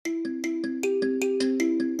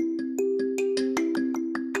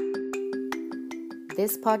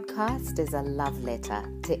This podcast is a love letter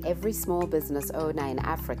to every small business owner in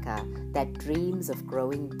Africa that dreams of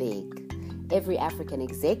growing big, every African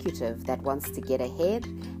executive that wants to get ahead,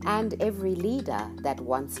 and every leader that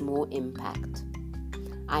wants more impact.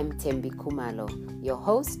 I'm Thembi Khumalo, your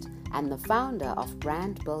host and the founder of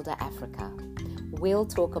Brand Builder Africa. We'll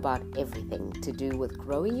talk about everything to do with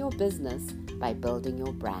growing your business by building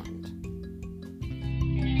your brand.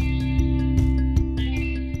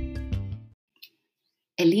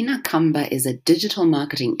 Elina Kamba is a digital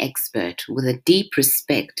marketing expert with a deep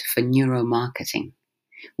respect for neuromarketing.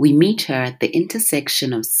 We meet her at the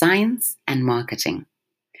intersection of science and marketing.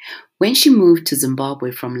 When she moved to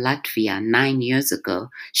Zimbabwe from Latvia 9 years ago,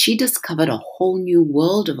 she discovered a whole new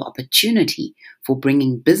world of opportunity for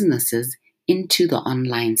bringing businesses into the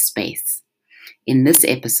online space. In this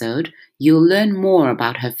episode, you'll learn more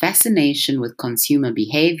about her fascination with consumer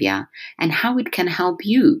behavior and how it can help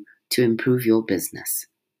you to improve your business.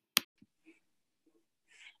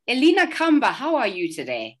 Elina Kamba, how are you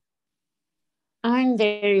today? I'm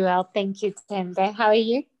very well. Thank you, Thembi. How are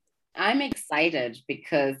you? I'm excited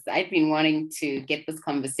because I've been wanting to get this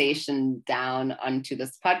conversation down onto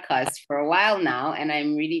this podcast for a while now. And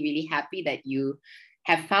I'm really, really happy that you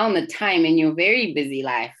have found the time in your very busy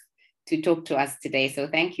life to talk to us today. So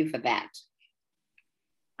thank you for that.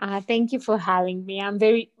 Thank you for having me. I'm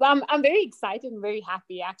very excited and very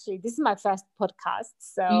happy. Actually, this is my first podcast.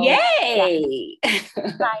 So yay!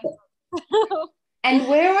 Yeah. And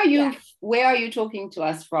where are you? Yeah. Where are you talking to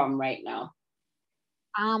us from right now?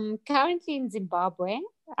 I'm currently in Zimbabwe,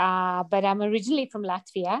 but I'm originally from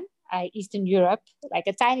Latvia, Eastern Europe, like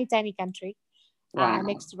a tiny, tiny country. Wow.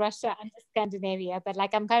 Next to Russia and Scandinavia. But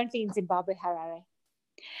I'm currently in Zimbabwe, Harare.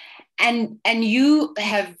 And you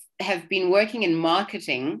have been working in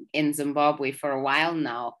marketing in Zimbabwe for a while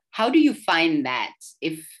now. How do you find that,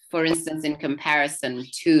 if, for instance, in comparison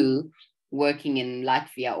to working in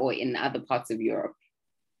Latvia or in other parts of Europe?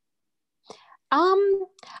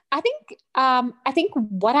 I think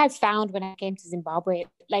what I found when I came to Zimbabwe,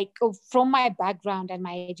 from my background and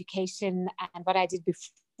my education and what I did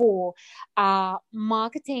before,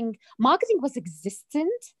 marketing was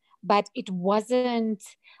existent, but it wasn't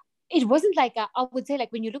like I would say,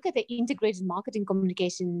 when you look at the integrated marketing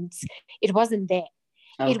communications, it wasn't there.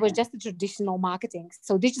 Okay. It was just the traditional marketing.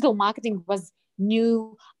 So digital marketing was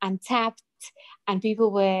new, untapped, and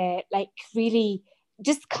people were really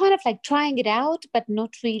just kind of trying it out, but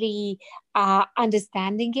not really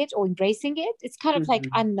understanding it or embracing it. It's kind of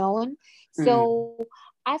unknown. So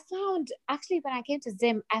I found, actually, when I came to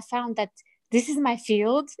Zim, I found that this is my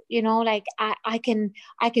field, I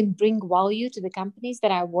can bring value to the companies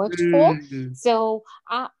that I worked for. So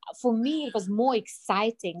for me, it was more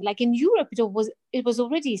exciting. In Europe, it was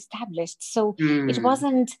already established. So it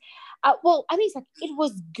wasn't, it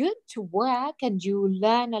was good to work and you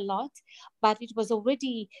learn a lot, but it was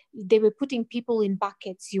already, they were putting people in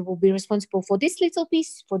buckets. You will be responsible for this little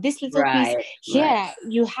piece, for this little piece. Here,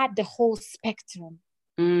 you had the whole spectrum.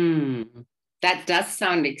 That does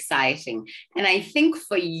sound exciting. And I think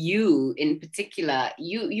for you in particular,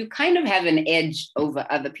 you kind of have an edge over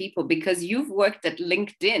other people because you've worked at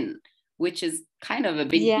LinkedIn, which is kind of a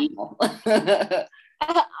big deal. I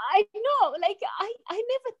know, I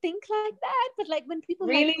never think like that, but when people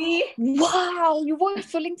really, wow, you worked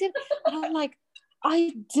for LinkedIn, and I'm like,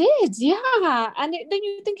 I did, yeah. And then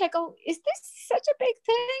you think oh, is this such a big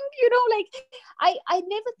thing? I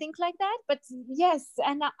never think like that, but yes.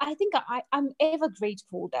 And I think I'm ever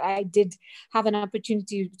grateful that I did have an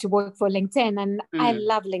opportunity to work for LinkedIn. And I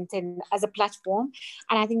love LinkedIn as a platform.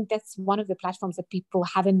 And I think that's one of the platforms that people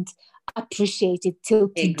haven't appreciated till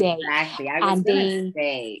today. Exactly. I was going to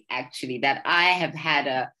say, actually, that I have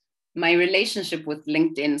had my relationship with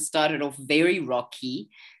LinkedIn started off very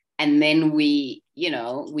rocky. And then we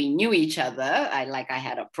knew each other. I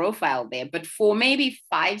had a profile there, but for maybe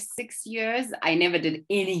 5-6 years, I never did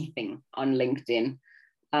anything on LinkedIn.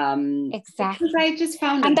 Exactly. Because I just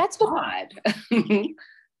found it hard.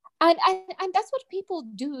 and that's what people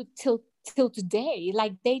do till today.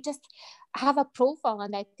 They just have a profile,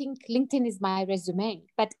 and I think LinkedIn is my resume,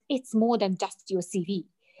 but it's more than just your CV.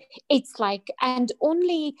 It's and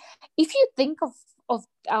only if you think of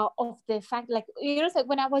the fact,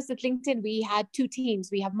 when I was at LinkedIn, we had two teams.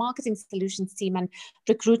 We have marketing solutions team and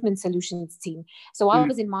recruitment solutions team. So I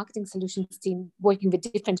was in marketing solutions team, working with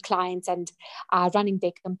different clients and running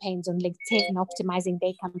their campaigns on LinkedIn, optimizing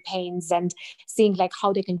their campaigns, and seeing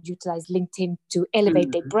how they can utilize LinkedIn to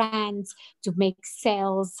elevate their brands, to make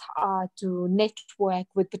sales, to network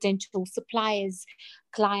with potential suppliers,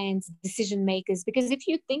 clients, decision makers. Because if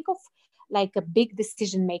you think of like a big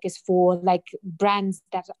decision makers for like brands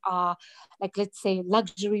that are like, let's say,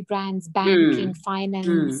 luxury brands, banking,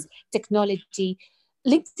 finance, technology.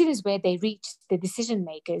 LinkedIn is where they reach the decision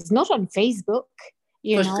makers, not on Facebook,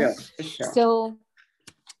 For sure, for sure. So,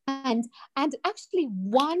 and actually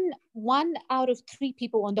one out of 3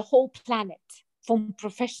 people on the whole planet from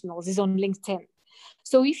professionals is on LinkedIn.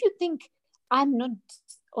 So if you think I'm not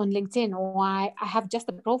on LinkedIn, or I have just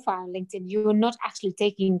a profile on LinkedIn, you're not actually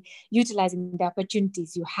utilizing the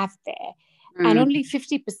opportunities you have there. And only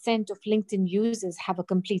 50% of LinkedIn users have a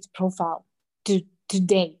complete profile to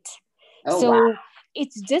date. Oh, wow.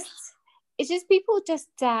 It's just people just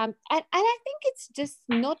and I think it's just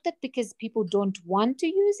not that because people don't want to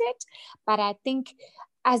use it, but I think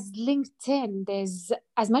as LinkedIn, there's,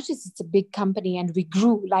 as much as it's a big company and we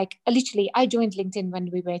grew, like literally I joined LinkedIn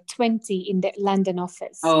when we were 20 in the London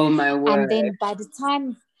office. Oh my word. And then by the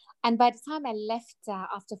time I left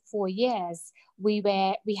after 4 years, we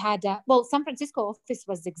had San Francisco office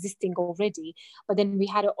was existing already, but then we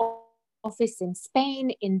had an office in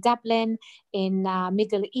Spain, in Dublin, in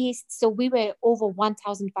Middle East. So we were over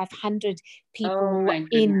 1,500 people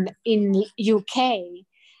in UK.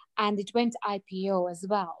 And it went IPO as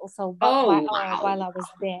well. So wow. While I was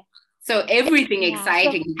there. So everything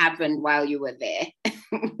exciting happened while you were there. I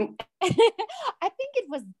think it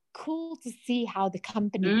was cool to see how the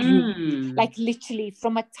company grew. Like literally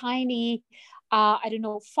from a tiny, 5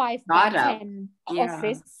 by 10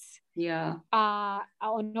 office. Yeah.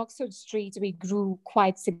 On Oxford Street, we grew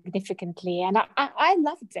quite significantly. And I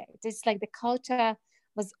loved it. It's like the culture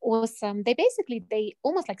was awesome. They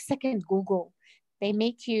almost like second Google. They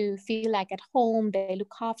make you feel like at home. They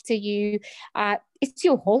look after you. It's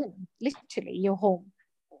your home, literally your home.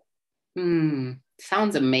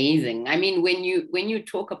 Sounds amazing. I mean, when you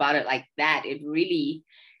talk about it like that, it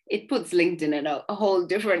puts LinkedIn in a whole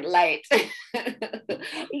different light.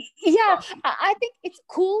 Yeah, I think it's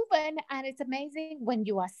cool and it's amazing when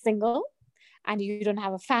you are single and you don't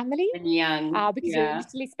have a family, and young, because you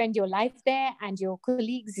literally spend your life there, and your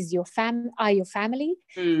colleagues is your family.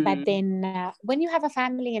 But then when you have a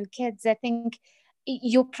family and kids, I think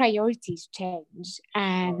your priorities change,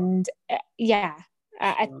 and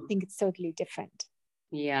I think it's totally different.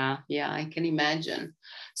 Yeah, I can imagine.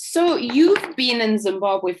 So you've been in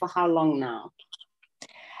Zimbabwe for how long now?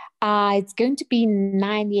 It's going to be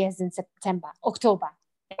 9 years in October.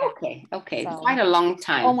 Okay, so, quite a long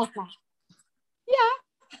time. Almost now. Yeah.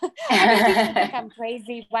 I mean, people think I'm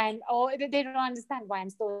crazy they don't understand why I'm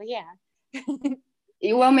still here.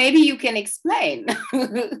 Well, maybe you can explain.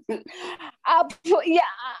 I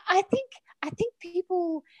think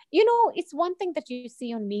people, it's one thing that you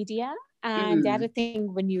see on media, and the other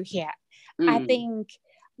thing when you hear. I think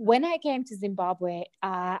when I came to Zimbabwe,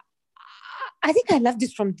 I think I loved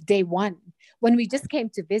it from day one when we just came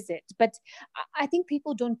to visit. But I think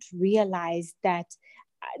people don't realize that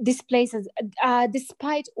this place is,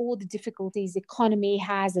 despite all the difficulties economy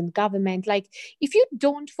has and government, like if you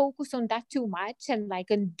don't focus on that too much and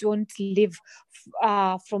don't live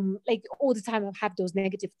from like all the time have those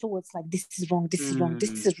negative thoughts like this is wrong, this is wrong,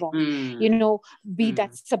 this is wrong, be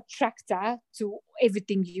that subtractor to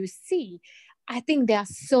everything you see. I think there are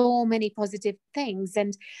so many positive things,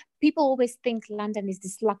 and people always think London is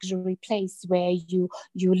this luxury place where you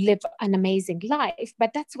live an amazing life,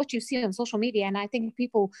 but that's what you see on social media. And I think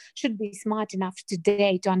people should be smart enough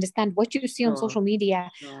today to understand what you see on social media.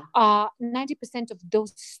 90% of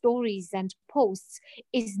those stories and posts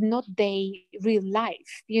is not their real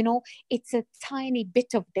life. It's a tiny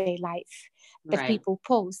bit of their life that people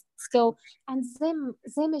post. So, and Zim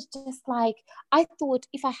is just like, I thought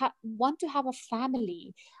if I want to have a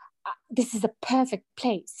family, this is a perfect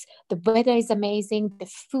place. The weather is amazing. The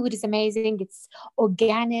food is amazing. It's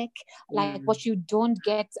organic, like what you don't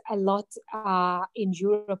get a lot in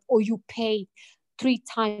Europe, or you pay 3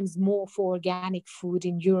 times more for organic food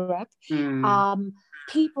in Europe.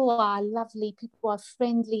 People are lovely. People are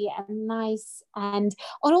friendly and nice. And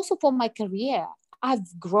also for my career,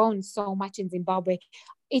 I've grown so much in Zimbabwe.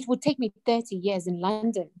 It would take me 30 years in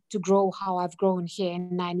London to grow how I've grown here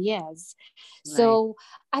in 9 years. So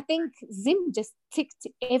I think Zim just ticked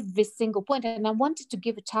every single point. And I wanted to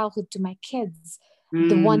give a childhood to my kids,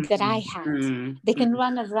 the one that I had. They can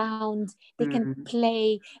run around, they can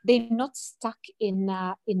play. They're not stuck in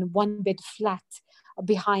one bed flat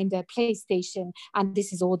behind a PlayStation, and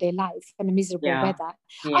this is all their life and a miserable weather.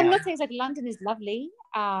 I'm not saying that London is lovely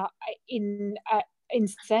in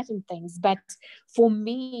certain things, but for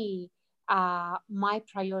me, my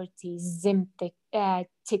priorities Zim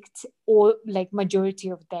ticked all, like majority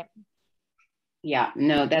of them. Yeah,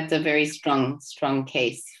 no, that's a very strong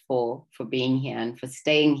case for being here and for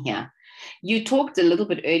staying here. You talked a little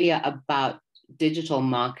bit earlier about digital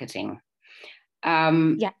marketing.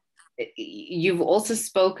 Um, Yeah. you've also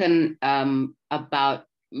spoken about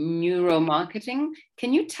neuromarketing.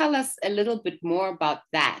 Can you tell us a little bit more about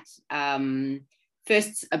that?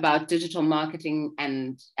 First, about digital marketing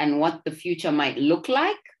and what the future might look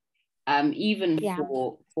like, even Yeah.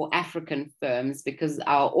 for African firms, because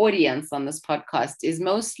our audience on this podcast is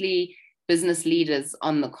mostly business leaders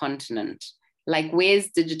on the continent. Like,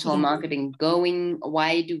 where's digital Yeah. marketing going?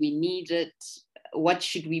 Why do we need it? What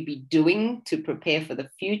should we be doing to prepare for the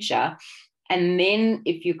future? And then,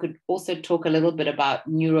 if you could also talk a little bit about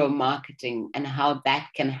neuromarketing and how that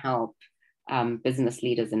can help business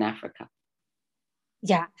leaders in Africa.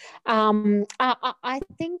 Yeah, I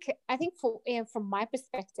think for from my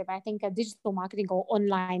perspective, I think digital marketing or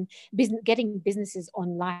online business, getting businesses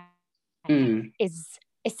online Mm, is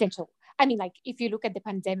essential. I mean, like if you look at the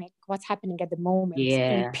pandemic, what's happening at the moment,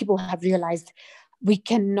 yeah, people have realized we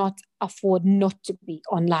cannot afford not to be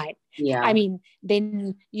online. I yeah. mean,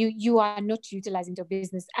 then you are not utilizing your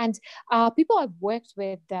business. And people I've worked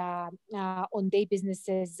with on their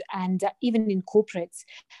businesses and even in corporates,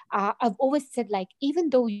 I've always said, like,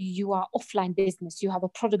 even though you are offline business, you have a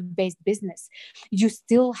product-based business, you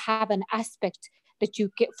still have an aspect that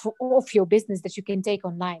you get of your business that you can take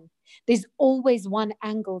online. There's always one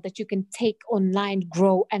angle that you can take online,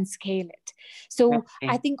 grow and scale it. So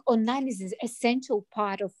I Okay. think online is an essential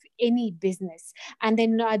part of any business. And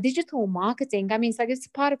then digital marketing, I mean, it's like it's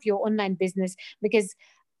part of your online business, because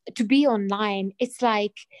to be online, it's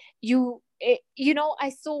like I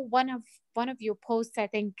saw one of your posts. I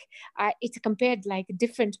think it compared like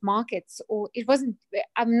different markets, or it wasn't,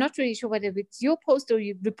 I'm not really sure whether it's your post or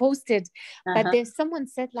you reposted, but Uh-huh. there's someone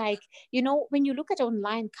said, like, when you look at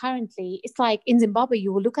online currently, it's like in Zimbabwe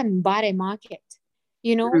you will look at Mbare market,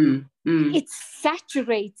 you know Mm, mm. it's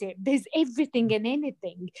saturated. There's everything and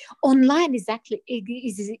anything. Online is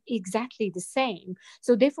exactly the same.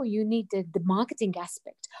 So therefore, you need the marketing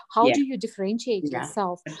aspect. How Yeah, do you differentiate yeah,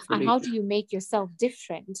 yourself, and how absolutely. do you make yourself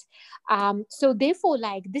different? So therefore,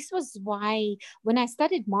 like, this was why when I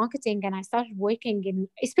started marketing and I started working in,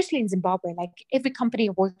 especially in Zimbabwe, like every company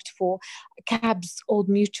I worked for, Cabs, Old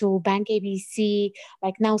Mutual, Bank ABC,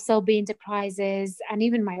 like now Selby Enterprises, and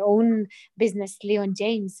even my own business, Leon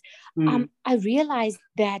James, Mm, I realized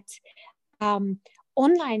that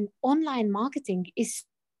online marketing is.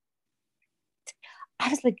 I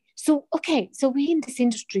was like, so okay, so we in this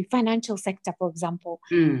industry, financial sector, for example,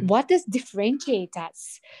 mm. what does differentiate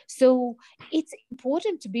us? So it's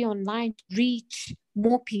important to be online to reach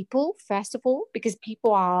more people, first of all, because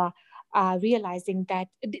people are realizing that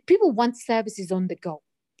people want services on the go.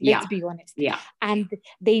 Let's Yeah, be honest. yeah, And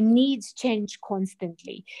they need change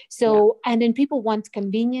constantly. yeah. So, and then people want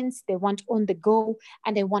convenience, they want on the go,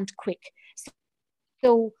 and they want quick.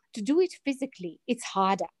 So to do it physically, it's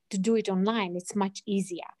harder. To do it online, it's much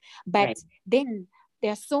easier. But Right. then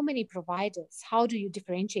there are so many providers. How do you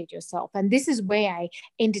differentiate yourself? And this is where I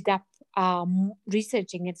ended up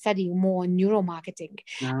researching and studying more on neuromarketing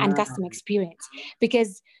and Ah, customer experience,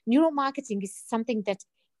 because neuromarketing is something that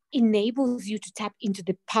enables you to tap into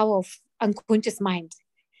the power of unconscious mind,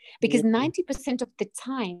 because yeah. 90% of the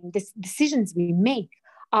time the decisions we make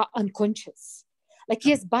are unconscious. Like,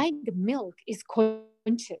 yes, buying milk is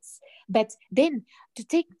conscious, but then to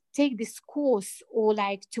take this course, or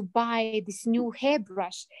like to buy this new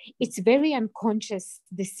hairbrush, it's very unconscious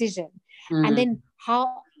decision. And Mm, then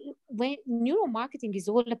how, when neuromarketing is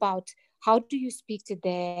all about how do you speak to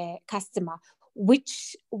the customer,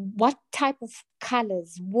 what type of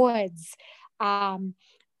colors, words, um,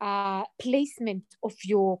 placement of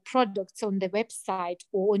your products on the website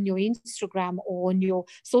or on your Instagram or on your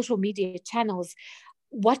social media channels,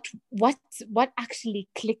 what what what actually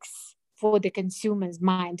clicks for the consumer's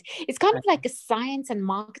mind. It's kind of right. like a science and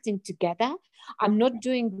marketing together. I'm not Okay.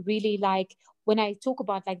 doing really, like, when I talk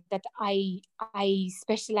about like that, I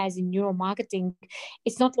specialize in neuromarketing.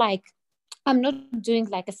 It's not like I'm not doing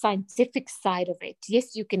like a scientific side of it.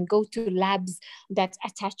 Yes, you can go to labs that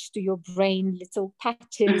attach to your brain, little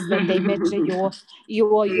patches that they measure your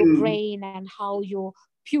Mm, brain and how your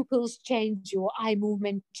pupils change, your eye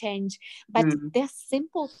movement change. But mm, there's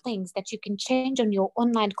simple things that you can change on your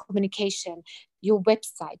online communication, your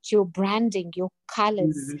website, your branding, your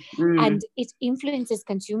colors, mm, mm. and it influences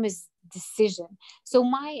consumers' decision. So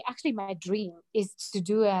my dream is to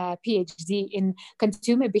do a PhD in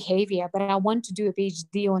consumer behavior, but I want to do a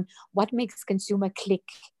PhD on what makes consumer click,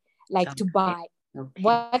 like to Okay. buy. Okay.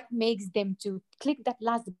 What makes them to click that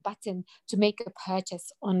last button to make a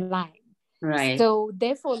purchase online? Right. So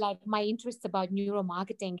therefore, like my interest about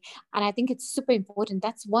neuromarketing, and I think it's super important.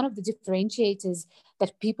 That's one of the differentiators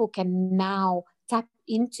that people can now tap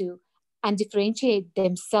into and differentiate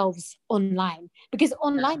themselves online, because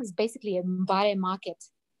online is basically a Mbare market.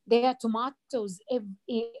 There are tomatoes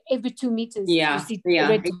every 2 meters. You Yeah, see yeah,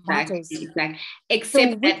 red exactly, tomatoes. exactly. So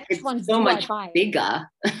Except which that it's ones so do I much buy? bigger,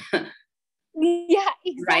 Yeah,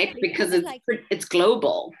 right? exactly. And Because then like it's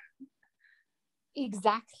global.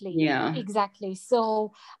 exactly, Yeah. exactly.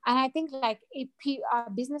 So, and I think like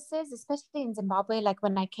businesses, especially in Zimbabwe, like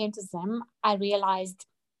when I came to Zim, I realized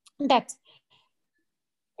that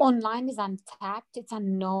online is untapped, it's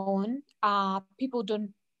unknown. People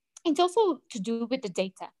don't. It's also to do with the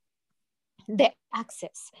data, the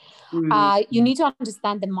access. You Mm. need to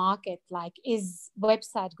understand the market. Like, is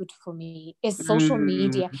website good for me? Is social Mm.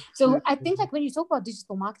 media? So I think Mm. like when you talk about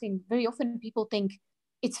digital marketing, very often people think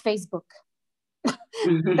it's Facebook.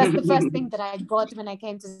 That's the first thing that I got when I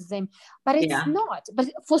came to Zim. But it's Yeah. not. But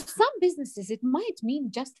for some businesses, it might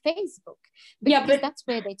mean just Facebook, Yeah, because but that's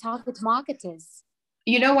where they target marketers.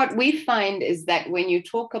 you know what we find is that when you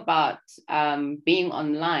talk about being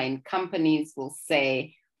online, companies will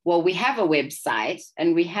say, well, we have a website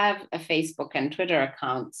and we have a Facebook and Twitter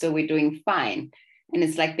account, so we're doing fine. And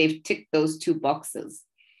it's like they've ticked those two boxes.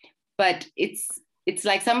 But it's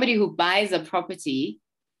like somebody who buys a property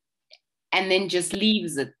and then just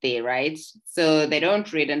leaves it there, right? So they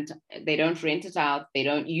don't rent it out, they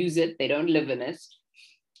don't use it, they don't live in it.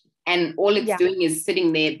 And all it's Yeah, doing is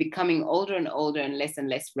sitting there, becoming older and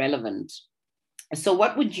less relevant. So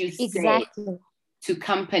what would you say exactly. to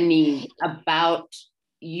companies about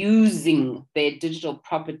using their digital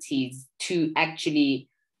properties to actually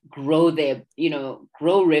grow their,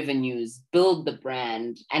 grow revenues, build the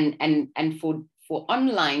brand, and for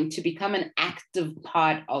online to become an active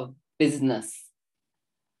part of business?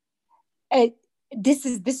 Uh, this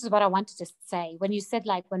is what I wanted to say. When you said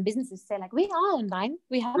like when businesses say like we are online,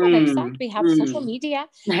 we have a website, we have social media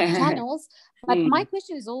channels, but my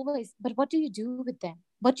question is always, but what do you do with them?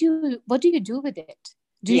 What do you do with it?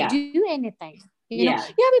 Do you Yeah, do anything? yeah.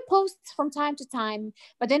 Yeah, we post from time to time,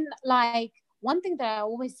 but then like one thing that I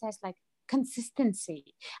always say is like consistency.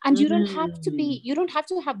 And you don't have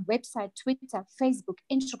to have website, Twitter, Facebook,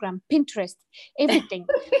 Instagram, Pinterest, everything.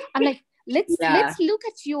 I'm like, Yeah, let's look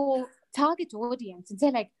at your target audience and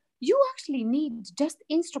say like, you actually need just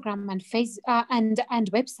Instagram and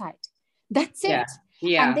and website. That's yeah, it.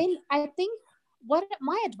 And yeah, then I think what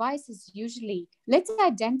my advice is usually, let's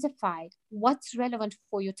identify what's relevant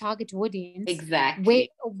for your target audience, where exactly.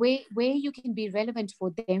 where you can be relevant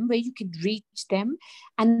for them, where you can reach them.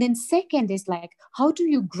 And then second is like, how do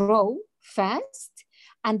you grow first,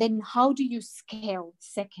 and then how do you scale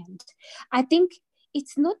second? I think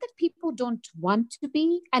it's not that people don't want to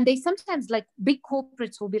be, and they sometimes like big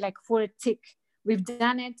corporates will be like, for a tick, we've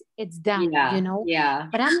done it, it's done, Yeah, yeah,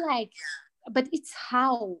 but I'm like, but it's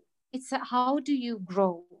how do you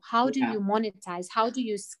grow, how do yeah. you monetize, how do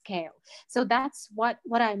you scale? So that's what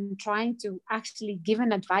I'm trying to actually give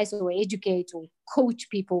an advice or educate or coach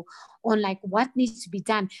people on, like what needs to be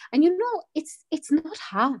done. And it's not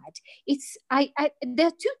hard. It's I there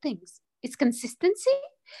are two things. It's consistency,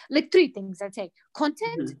 like three things I'd say: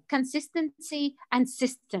 content, Mhm. consistency, and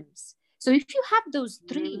systems. So if you have those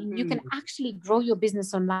three, you can Mm, actually grow your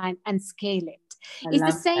business online and scale it. I It's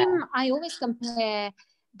the love that. same, I always compare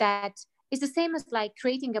that, it's the same as like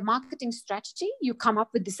creating a marketing strategy. You come up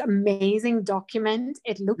with this amazing document,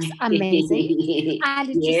 it looks amazing, and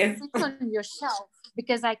it just Yeah, sits on your shelf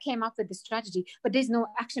because I came up with the strategy, but there's no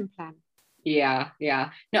action plan. yeah,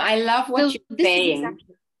 yeah. No, I love what So you're this is saying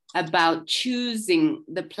exactly. about choosing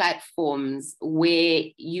the platforms where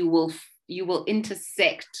you will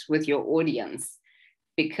intersect with your audience,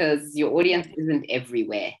 because your Yeah, audience isn't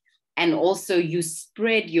everywhere. And also you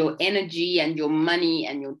spread your energy and your money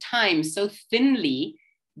and your time so thinly,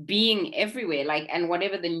 being everywhere, like, and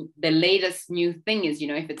whatever the latest new thing is,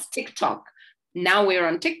 if it's TikTok, now we're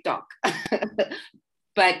on TikTok.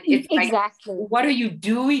 But it's like, exactly. what are you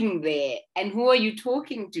doing there, and who are you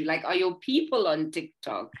talking to? Like, are your people on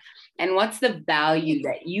TikTok, and what's the value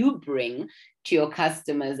that you bring to your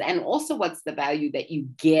customers, and also what's the value that you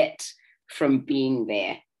get from being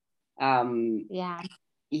there? Yeah,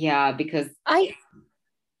 Yeah, because I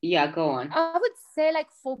yeah, go on. I would say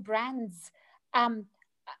like for brands, um,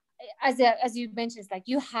 as you mentioned, it's like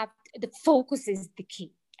you have the focus is the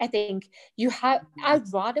key. I think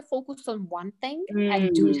I'd rather focus on one thing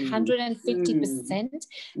and do it 150%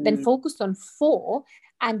 than focus on four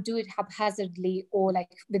and do it haphazardly or like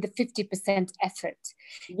with a 50% effort,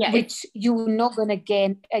 which you're not going to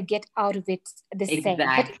get out of it the same.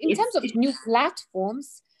 But in terms of new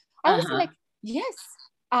platforms, I was like, yes,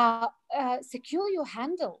 secure your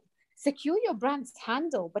handle, secure your brand's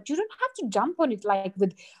handle, but you don't have to jump on it like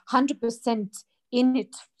with 100% in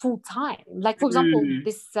it full time. Like, for example,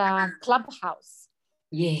 this Clubhouse.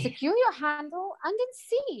 Yeah. Secure your handle and then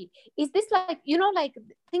see, is this like, like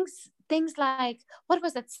things like, what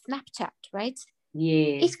was that, Snapchat, right?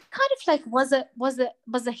 Yeah. It kind of like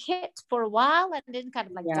was a hit for a while and then kind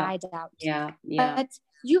of like died out. Yeah. But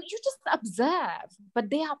you just observe, but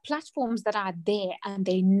there are platforms that are there and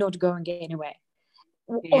they're not going anywhere.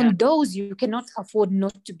 On those, you cannot afford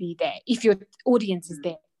not to be there if your audience is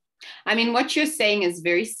there. I mean, what you're saying is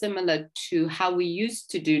very similar to how we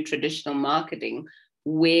used to do traditional marketing,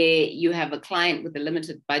 where you have a client with a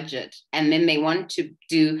limited budget and then they want to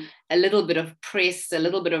do a little bit of press, a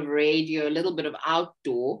little bit of radio, a little bit of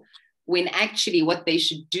outdoor, when actually what they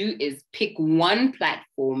should do is pick one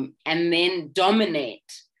platform and then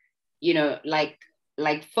dominate,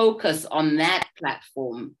 like focus on that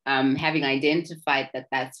platform, having identified that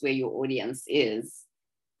that's where your audience is.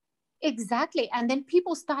 Exactly. And then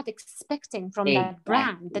people start expecting from that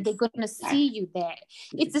brand that they're going to see you there.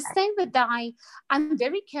 It's the same with I'm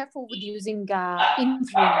very careful with using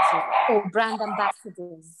influencers or brand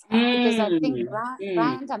ambassadors, because I think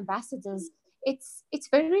brand ambassadors, it's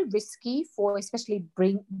very risky for especially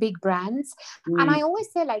big brands. And I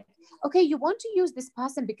always say, like, okay, you want to use this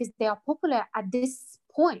person because they are popular at this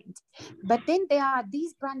point, but then there are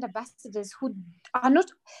these brand ambassadors who are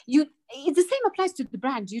not you. It's the same applies to the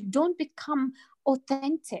brand. You don't become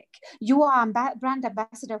authentic. You are a brand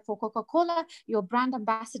ambassador for Coca-Cola, you're a brand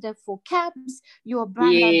ambassador for cabs, you're a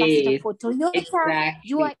brand ambassador for Toyota. Exactly.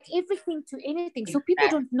 You are everything to anything. So people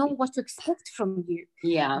don't know what to expect from you.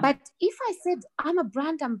 Yeah. But if I said I'm a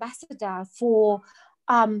brand ambassador for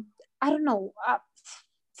I don't know,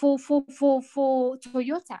 for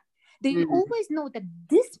Toyota, they always know that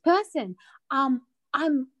this person,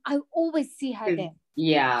 I always see her there.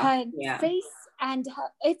 Yeah. Her face and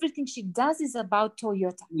everything she does is about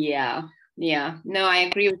Toyota. Yeah. Yeah. No, I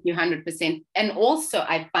agree with you 100%. And also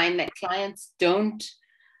I find that clients don't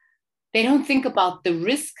think about the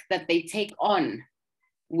risk that they take on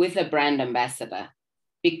with a brand ambassador.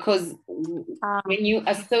 Because when you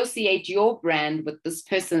associate your brand with this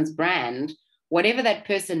person's brand, whatever that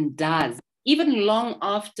person does, even long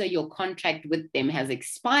after your contract with them has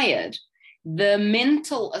expired, the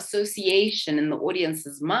mental association in the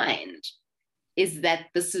audience's mind is that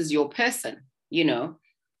this is your person,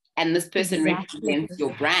 and this person represents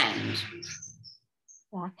your brand.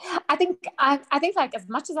 Yeah. I think like, as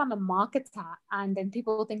much as I'm a marketer, and then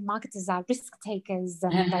people think marketers are risk takers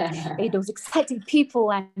and like they're those exciting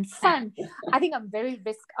people and fun, I think I'm very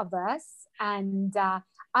risk averse. And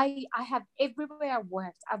I have, everywhere I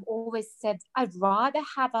worked, I've always said I'd rather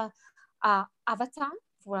have a avatar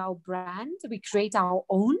for our brand. We create our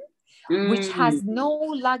own, which has no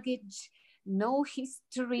luggage, no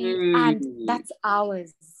history, and that's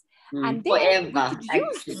ours. And then forever, we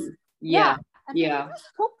could use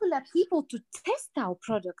popular people to test our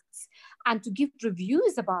products and to give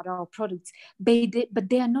reviews about our products, but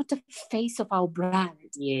they are not the face of our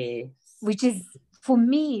brand. Yes. Which is, for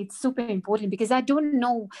me, it's super important, because I don't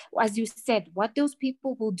know, as you said, what those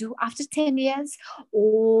people will do after 10 years,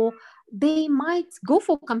 or they might go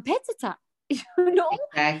for competitor,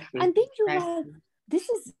 Exactly. And then you're like, this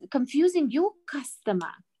is confusing your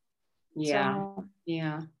customer. Yeah.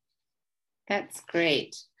 Yeah. That's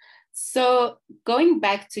great. So going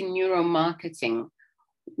back to neuromarketing,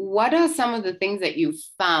 what are some of the things that you've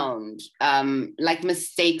found, like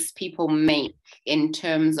mistakes people make in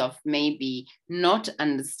terms of maybe not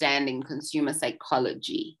understanding consumer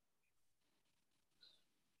psychology?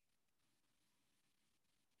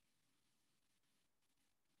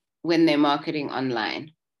 When they're marketing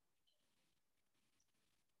online?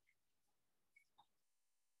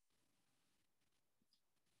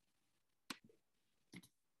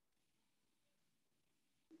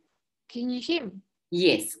 Can you hear me?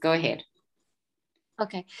 Yes, go ahead.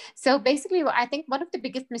 Okay. So basically, I think one of the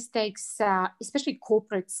biggest mistakes, especially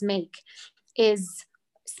corporates make, is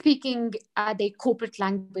speaking their corporate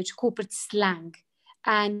language, corporate slang.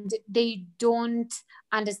 And they don't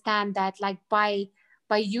understand that, like, by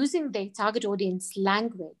using their target audience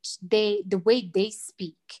language, the way they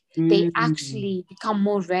speak, they actually become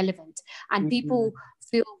more relevant, and people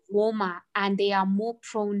feel warmer, and they are more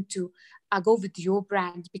prone to go with your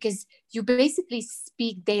brand, because you basically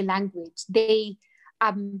speak their language. They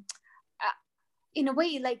in a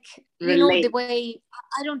way, like, you know, the way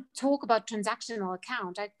I don't talk about transactional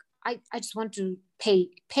account. I just want to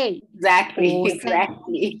pay.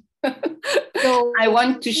 Exactly. So I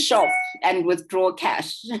want to shop and withdraw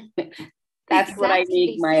cash. That's what I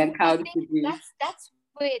need my account to do. That's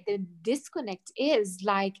where the disconnect is,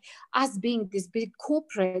 like us being this big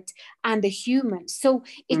corporate and the human. So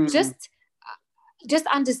it just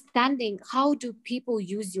understanding how do people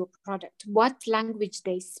use your product, what language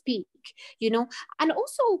they speak, you know. And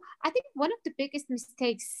also, I think one of the biggest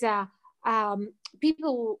mistakes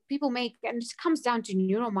people make, and it comes down to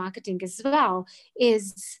neuromarketing as well,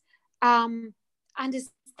 is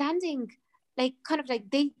understanding, like, kind of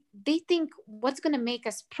like they think what's going to make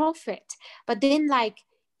us profit, but then like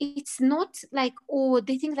it's not like, or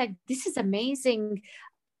they think like this is amazing.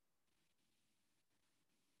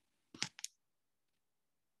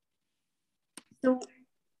 So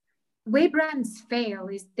where brands fail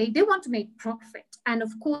is they want to make profit. And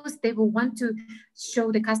of course, they will want to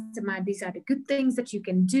show the customer, these are the good things that you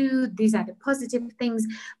can do, these are the positive things.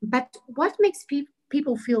 But what makes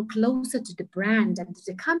people feel closer to the brand and to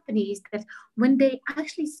the company is that when they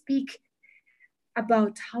actually speak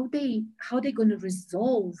about how they're going to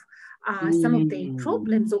resolve some of their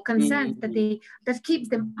problems or concerns that keeps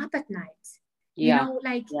them up at night. You know,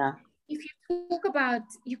 like if you talk about,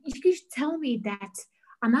 if you tell me that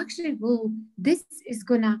I'm actually, well, this is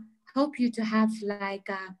gonna help you to have like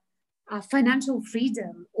a financial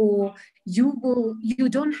freedom, or you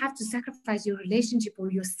don't have to sacrifice your relationship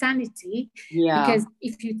or your sanity, because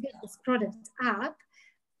if you take this product up,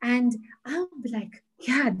 and I'll be like,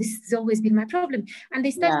 yeah, this has always been my problem, and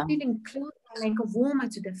they start feeling closer, like a warmer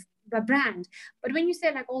to the brand. But when you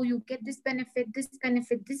say like, oh, you get this benefit, this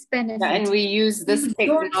benefit, this benefit, and we use this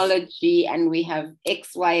technology, and we have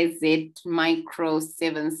XYZ micro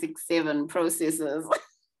 767 processes.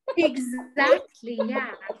 Exactly,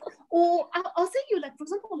 yeah. Or I'll say you, like, for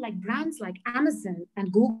example, like brands like Amazon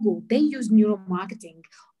and Google, they use neuromarketing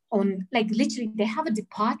on, like, literally they have a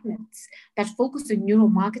department that focuses on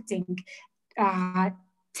neuromarketing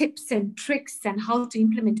tips and tricks and how to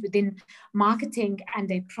implement within marketing and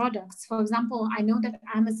their products. For example, I know that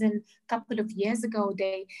Amazon a couple of years ago,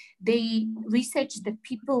 they researched that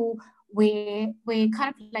people were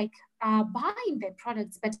kind of like buying their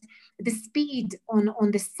products, but the speed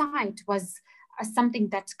on the site was something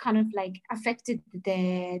that kind of like affected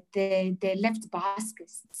their left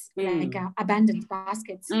baskets, like abandoned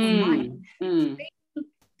baskets online.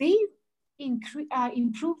 They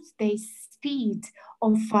improved their speed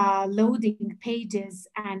of loading pages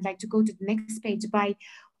and like to go to the next page by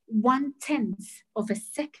 1/10 of a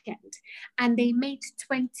second, and they made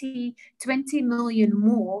 20 million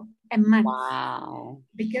more a month. Wow.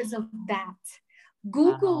 Because of that.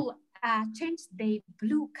 Google changed their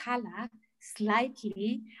blue color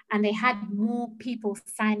slightly, and they had more people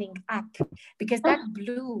signing up because that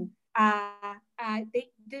blue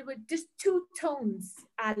they were just 2 tones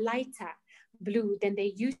lighter blue than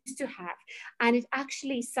they used to have, and it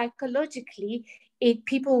actually psychologically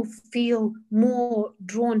people feel more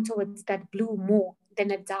drawn towards that blue more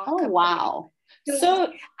than a darker wow blue.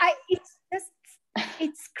 So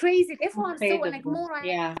it's crazy. Everyone's so like, more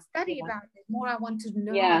I study about it, more I want to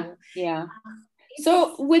know.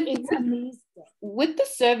 So with the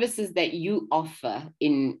services that you offer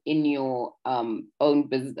in your own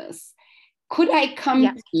business, could I come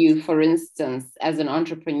to you, for instance, as an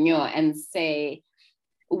entrepreneur and say,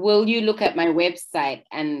 will you look at my website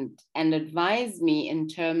and advise me in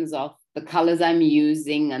terms of the colors I'm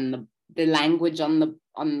using and the language on the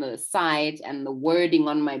site and the wording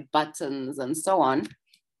on my buttons and so on?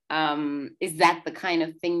 Is that the kind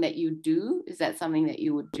of thing that you do? Is that something that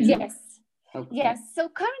you would do? Yes. Okay. Yes. So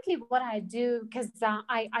currently what I do, because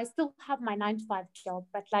I still have my 9-to-5 job,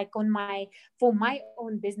 but like for my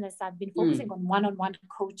own business, I've been focusing on one-on-one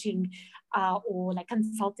coaching or like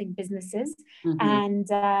consulting businesses. And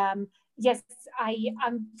yes,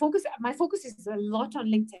 I'm focused. My focus is a lot on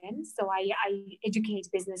LinkedIn. So I educate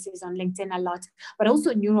businesses on LinkedIn a lot, but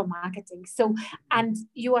also neuromarketing. So, and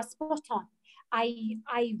you are spot on. I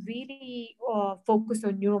really focus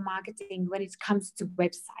on neuromarketing when it comes to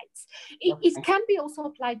websites. It can be also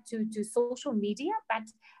applied to social media, but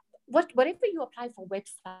whatever you apply for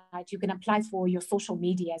website, you can apply for your social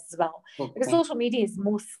media as well. Okay. Because social media is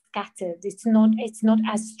more scattered. It's not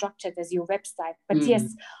as structured as your website. But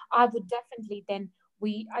yes, I would definitely then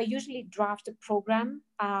I usually draft a program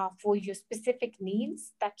for your specific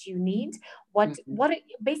needs that you need. What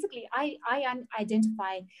basically I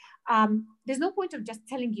identify. There's no point of just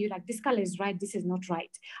telling you like this color is right, this is not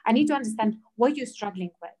right. I need to understand what you're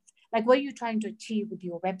struggling with. Like, what are you trying to achieve with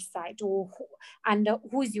your website, or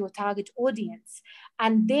who is your target audience?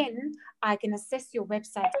 And then I can assess your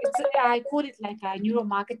website. I call it like a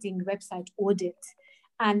neuromarketing website audit.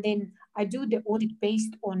 And then I do the audit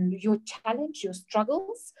based on your challenge, your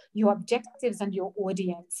struggles, your objectives, and your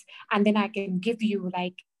audience. And then I can give you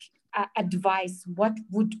like advice what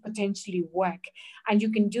would potentially work. And you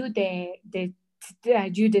can do do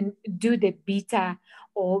the beta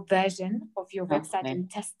or version of your website and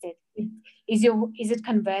test it. Is it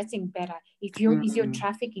converting better? Is your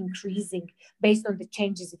traffic increasing based on the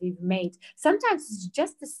changes we've made? Sometimes it's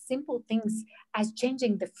just as simple things as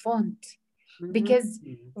changing the font, because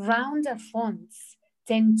rounder fonts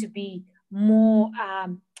tend to be more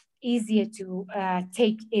easier to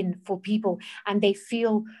take in for people, and they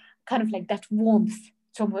feel kind of like that warmth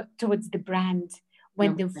towards the brand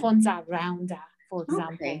when the fonts are rounder, for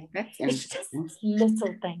example. Okay, that's interesting. It's just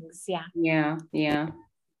little things, yeah. Yeah.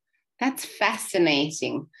 That's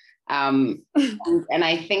fascinating. And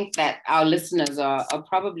I think that our listeners are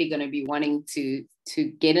probably going to be wanting to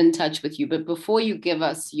get in touch with you. But before you give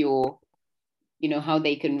us your, how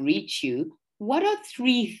they can reach you, what are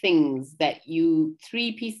three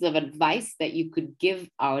pieces of advice that you could give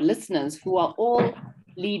our listeners who are all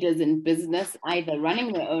leaders in business, either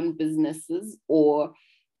running their own businesses or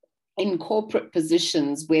in corporate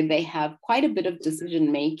positions where they have quite a bit of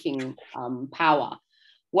decision-making power?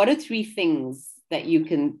 What are three things that you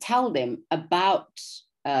can tell them about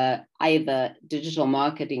either digital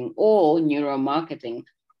marketing or neuromarketing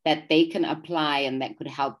that they can apply and that could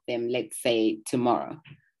help them, let's say, tomorrow?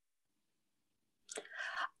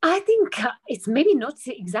 I think it's maybe not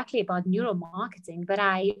exactly about neuromarketing, but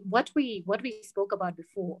what we spoke about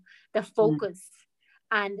before, the focus.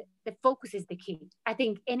 And the focus is the key. I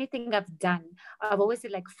think anything I've done, I've always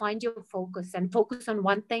said, like, find your focus and focus on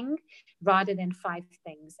one thing rather than 5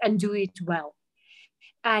 things, and do it well.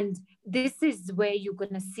 And this is where you're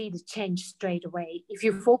going to see the change straight away. If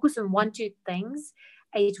you focus on 1-2 things,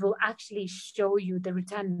 it will actually show you the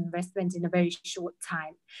return on investment in a very short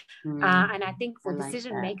time. And I think for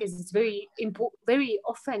decision makers, it's very important. Very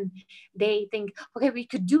often they think, okay, we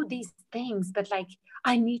could do these things, but like,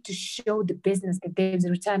 I need to show the business that there's a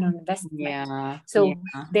return on investment.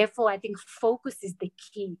 Therefore, I think focus is the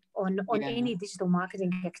key on any digital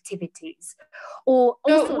marketing activities, or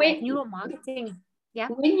also like neuromarketing. Yeah.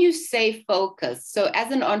 When you say focus, so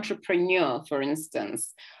as an entrepreneur, for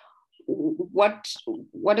instance, what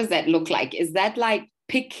does that look like? Is that like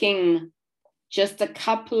picking just a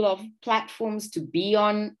couple of platforms to be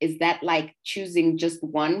on? Is that like choosing just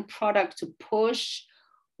one product to push?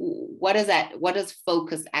 What does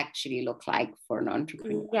focus actually look like for an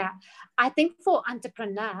entrepreneur? Yeah, I think for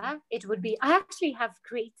entrepreneur, it would be, I actually have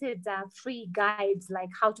created free guides, like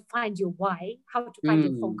how to find your why, how to find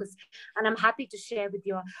your focus. And I'm happy to share with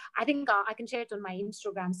you. I think I can share it on my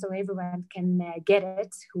Instagram so everyone can get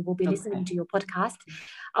it, who will be listening to your podcast.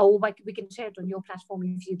 Or we can share it on your platform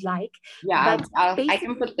if you'd like. Yeah, I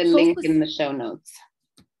can put the link in the show notes.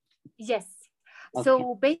 Yes. Okay.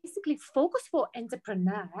 So basically, focus for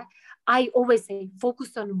entrepreneur, I always say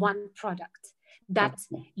focus on one product that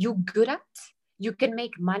you're good at, you can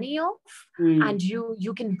make money off, and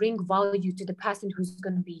you can bring value to the person who's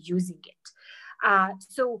going to be using it. And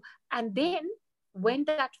then when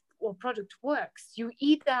that product works, you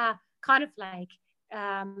either kind of like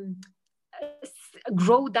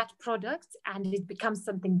grow that product and it becomes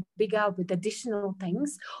something bigger with additional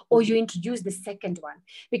things, or you introduce the second one.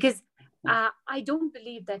 Because I don't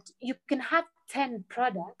believe that you can have 10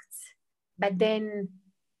 products, but then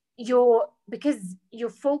because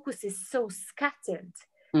your focus is so scattered,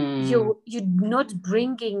 you're not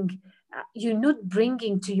bringing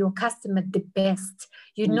to your customer the best.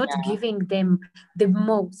 You're not giving them the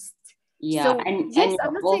most. Yeah. So I'm not saying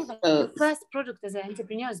that the first product as an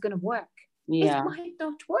entrepreneur is going to work. It might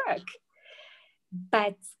not work,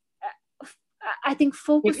 but I think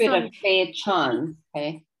focus on on a fair chance.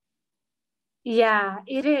 Okay. Yeah,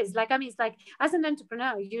 it is. Like, I mean, it's like, as an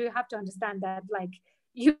entrepreneur, you have to understand that, like,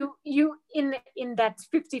 you in that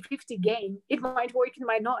 50-50 game, it might work, it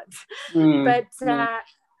might not. But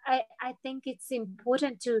I think it's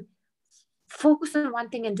important to focus on one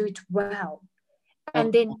thing and do it well.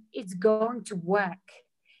 And then it's going to work.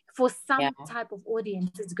 For some type of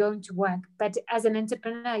audience, it's going to work. But as an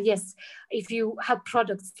entrepreneur, yes, if you have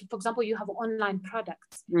products, for example, you have online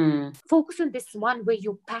products, focus on this one where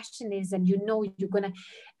your passion is, and you know you're gonna,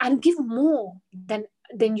 and give more than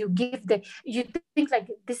you give the. You think like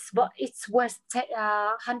this, it's worth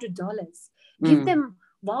 $100. Give them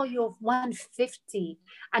value of 150,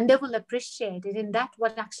 and they will appreciate it, and that's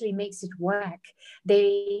what actually makes it work.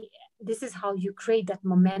 This is how you create that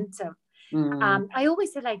momentum. I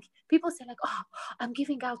always say, like, people say like, oh, I'm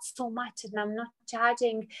giving out so much and I'm not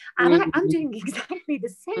charging. I'm doing exactly the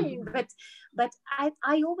same, but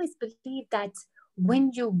I always believe that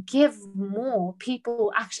when you give more,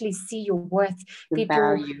 people actually see your worth. People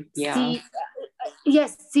value, see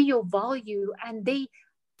your value, and they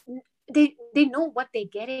know what they're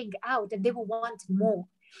getting out, and they will want more.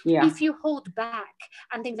 If you hold back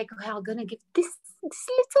and think like, okay, I'm gonna give this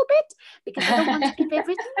little bit because I don't want to give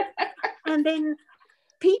everything, and then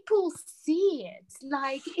people see it,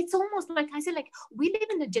 like, it's almost like I said, like, we live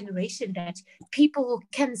in a generation that people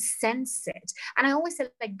can sense it. And I always say,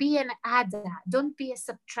 like, be an adder, don't be a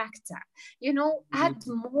subtractor, add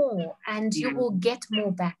more and you will get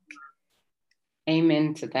more back.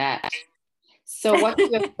 Amen to that. So what's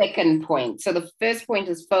your second point? So the first point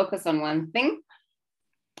is focus on one thing.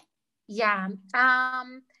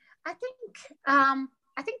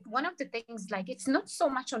 I think one of the things, like, it's not so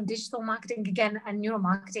much on digital marketing again and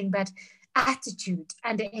neuromarketing, but attitude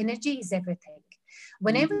and the energy is everything.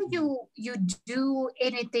 Whenever you do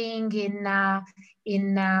anything in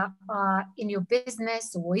your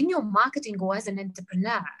business or in your marketing or as an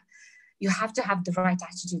entrepreneur, you have to have the right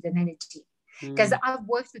attitude and energy. Because I've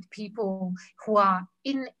worked with people who are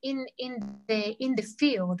in the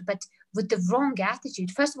field, but with the wrong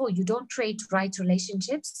attitude. First of all, you don't create right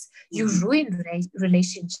relationships. You ruin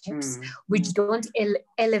relationships, which don't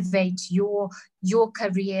elevate your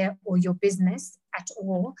career or your business at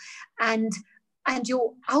all, and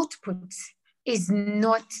your output is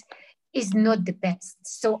not the best.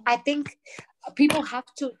 So I think people have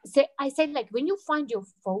to say, like, when you find your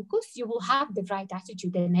focus, you will have the right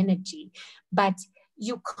attitude and energy, but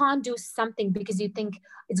you can't do something because you think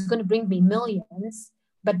it's going to bring me millions,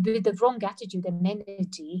 but with the wrong attitude and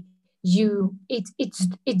energy,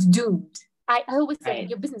 it's doomed. I always say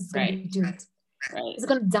your business is going to be doomed. It's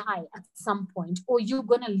going to die at some point, or you're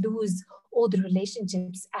going to lose all the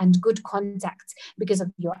relationships and good contacts because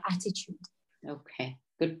of your attitude. Okay,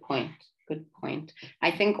 good point. I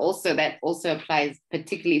think also that also applies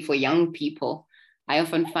particularly for young people. I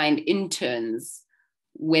often find interns,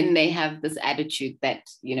 when they have this attitude that,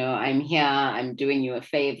 I'm here, I'm doing you a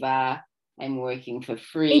favor, I'm working for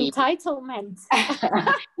free. Entitlement.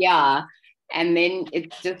 Yeah. And then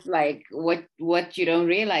it's just like, what you don't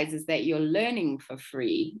realize is that you're learning for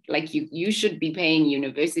free. Like you should be paying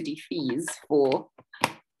university fees for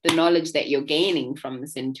the knowledge that you're gaining from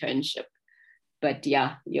this internship. But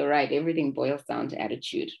yeah, you're right. Everything boils down to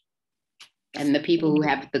attitude. And the people who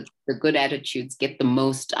have the good attitudes get the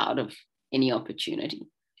most out of any opportunity.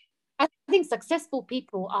 I think successful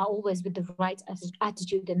people are always with the right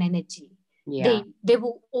attitude and energy. Yeah. They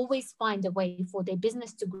will always find a way for their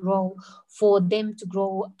business to grow, for them to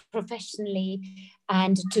grow professionally,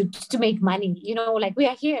 and to make money. Like we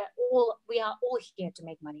are all here to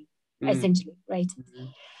make money, essentially, right?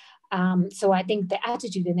 So I think the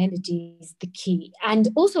attitude and energy is the key. And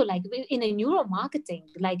also, like, in a neuromarketing,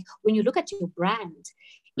 like, when you look at your brand,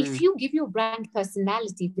 if you give your brand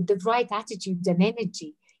personality with the right attitude and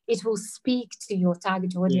energy, it will speak to your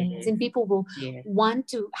target audience, and people will want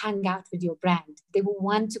to hang out with your brand. They will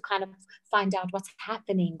want to kind of find out what's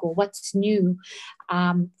happening or what's new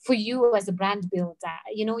for you as a brand builder.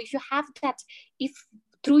 If you have that,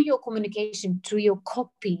 through your communication, through your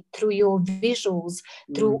copy, through your visuals,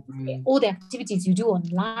 through all the activities you do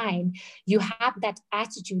online, you have that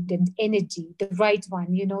attitude and energy, the right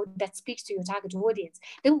one, that speaks to your target audience.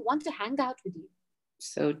 They will want to hang out with you.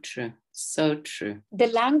 So true. The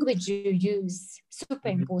language you use, super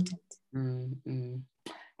important. And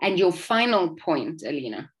your final point,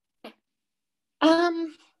 Alina?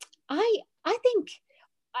 I think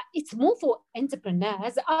it's more for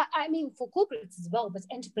entrepreneurs. I mean, for corporates as well, but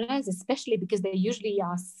entrepreneurs especially, because they usually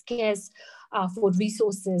are scarce for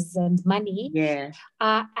resources and money. Yeah.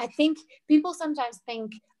 I think people sometimes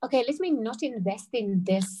think, okay, let me not invest in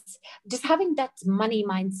this. Just having that money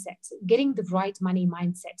mindset, getting the right money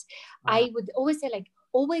mindset. I would always say, like,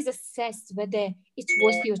 always assess whether it's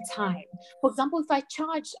worth your time. For example, if I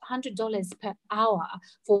charge $100 per hour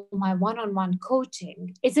for my one-on-one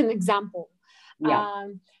coaching, it's an example. Yeah.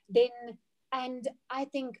 Then And I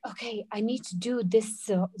think, okay, I need to do this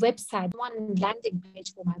website, one landing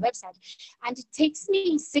page for my website. And it takes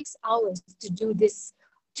me 6 hours to do this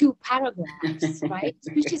 2 paragraphs, right?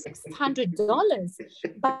 Which is $600.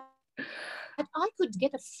 But I could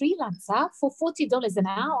get a freelancer for $40 an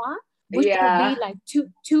hour, which would be like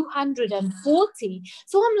 240.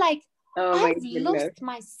 So I'm like, I've lost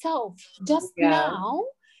myself just now.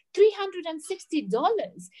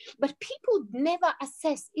 $360, but people never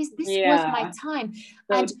assess, is this worth my time?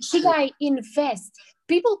 And should I invest?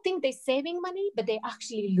 People think they're saving money, but they're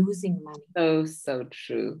actually losing money. So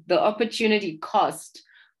true. The opportunity cost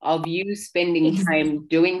of you spending time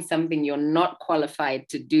doing something you're not qualified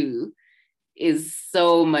to do is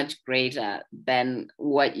so much greater than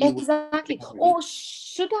what you exactly. Or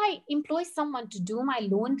should I employ someone to do my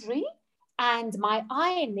laundry and my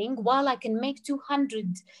ironing while I can make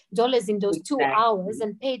 $200 in those 2 hours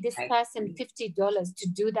and pay this person $50 to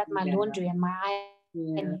do that, my laundry and my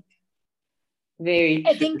ironing? Very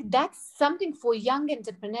true. I think that's something for young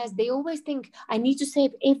entrepreneurs. They always think, I need to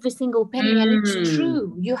save every single penny. And it's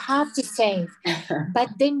true. You have to save.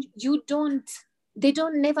 But then they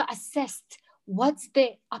don't never assess what's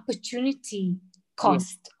the opportunity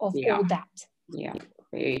cost of all that.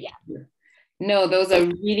 Very true. No, those are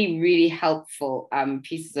really, really helpful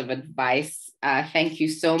pieces of advice. Thank you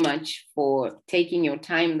so much for taking your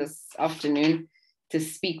time this afternoon to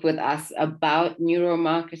speak with us about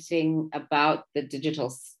neuromarketing, about the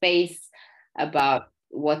digital space, about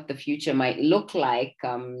what the future might look like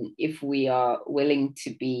if we are willing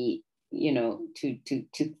to be, to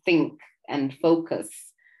think and focus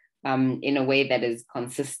in a way that is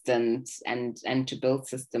consistent and to build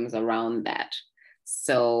systems around that.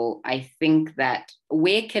 So I think that,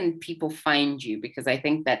 where can people find you? Because I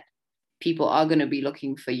think that people are going to be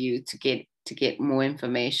looking for you to get more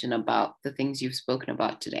information about the things you've spoken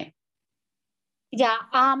about today. Yeah.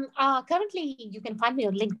 Currently, you can find me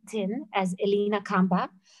on LinkedIn as Elena Kamba,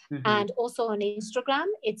 and also on Instagram,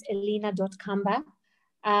 it's elena.kamba.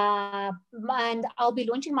 And I'll be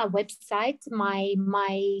launching my website. My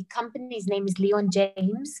company's name is Leon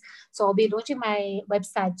James. So I'll be launching my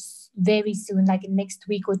website very soon, like in next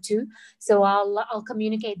week or two. So I'll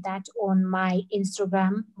communicate that on my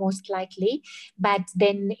Instagram, most likely. But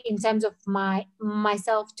then in terms of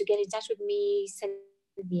myself, to get in touch with me, send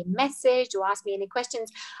me a message or ask me any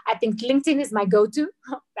questions, I think LinkedIn is my go-to,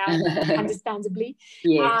 understandably.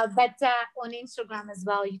 But on Instagram as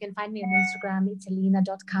well, you can find me on Instagram. It's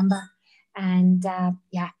elena.kamba. And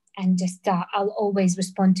and just I'll always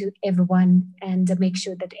respond to everyone and make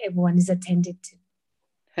sure that everyone is attended to.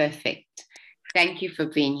 Perfect. Thank you for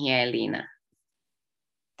being here, Elena.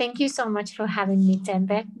 Thank you so much for having me,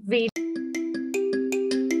 Tembe.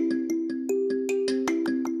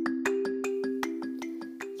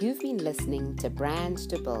 You've been listening to Brand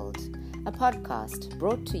to Build, a podcast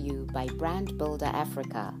brought to you by Brand Builder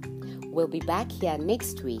Africa. We'll be back here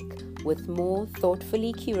next week with more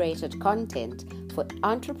thoughtfully curated content for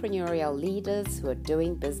entrepreneurial leaders who are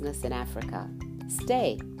doing business in Africa.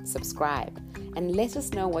 Stay, subscribe, and let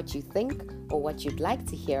us know what you think or what you'd like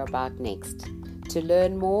to hear about next. To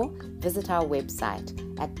learn more, visit our website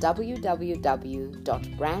at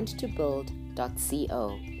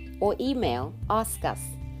www.brandtobuild.co or email ask us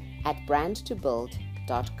at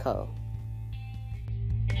brandtobuild.co.